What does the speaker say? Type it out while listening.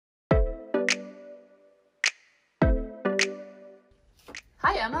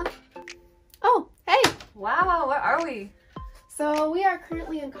Hi, Emma. Oh, hey! Wow, where are we? So we are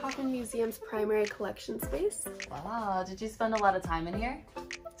currently in Kauffman Museum's primary collection space. Wow, did you spend a lot of time in here?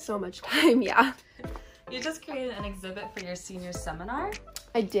 So much time, yeah. You just created an exhibit for your senior seminar?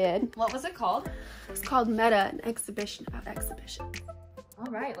 I did. What was it called? It's called Meta, an exhibition about exhibitions.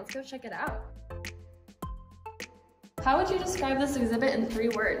 All right, let's go check it out. How would you describe this exhibit in 3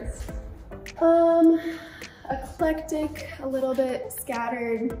 words? Eclectic, a little bit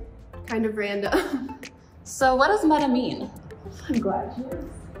scattered, kind of random. So what does meta mean? I'm glad you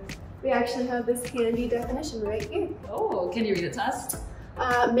asked. We actually have this handy definition right here. Oh, can you read it to us?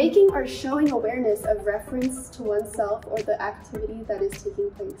 Making or showing awareness of reference to oneself or the activity that is taking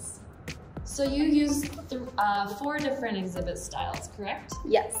place. So you used 4 different exhibit styles, correct?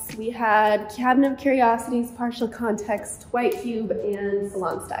 Yes, we had Cabinet of Curiosities, Partial Context, White Cube, and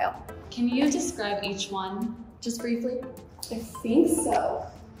Salon Style. Can you describe each one, just briefly? I think so.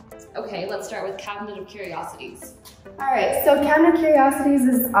 Okay, let's start with Cabinet of Curiosities. Alright, so Cabinet of Curiosities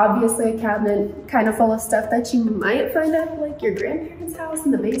is obviously a cabinet kind of full of stuff that you might find at like your grandparents' house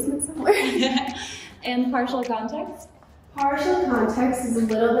in the basement somewhere. And Partial Context? Partial Context is a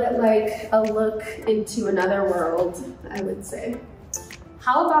little bit like a look into another world, I would say.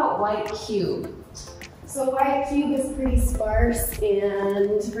 How about White Cube? So White Cube is pretty sparse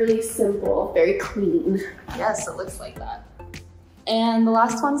and really simple, very clean. Yes, it looks like that. And the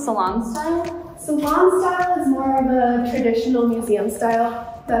last one, Salon Style? Salon Style is more of a traditional museum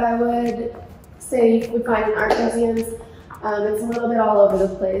style that I would say you would find in art museums. It's a little bit all over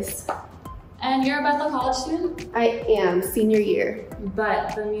the place. And you're a Bethel College student? I am, senior year.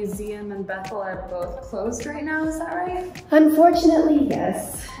 But the museum and Bethel are both closed right now, is that right? Unfortunately,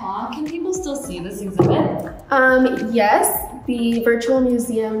 yes. Aw, can people still see this exhibit? Yes, the virtual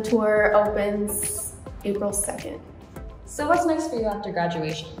museum tour opens April 2nd. So what's next for you after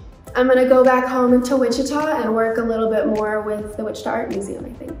graduation? I'm gonna go back home into Wichita and work a little bit more with the Wichita Art Museum, I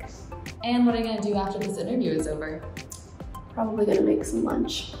think. And what are you gonna do after this interview is over? Probably gonna make some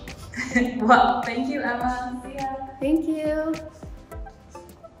lunch. Well, thank you, Emma. See ya. Thank you.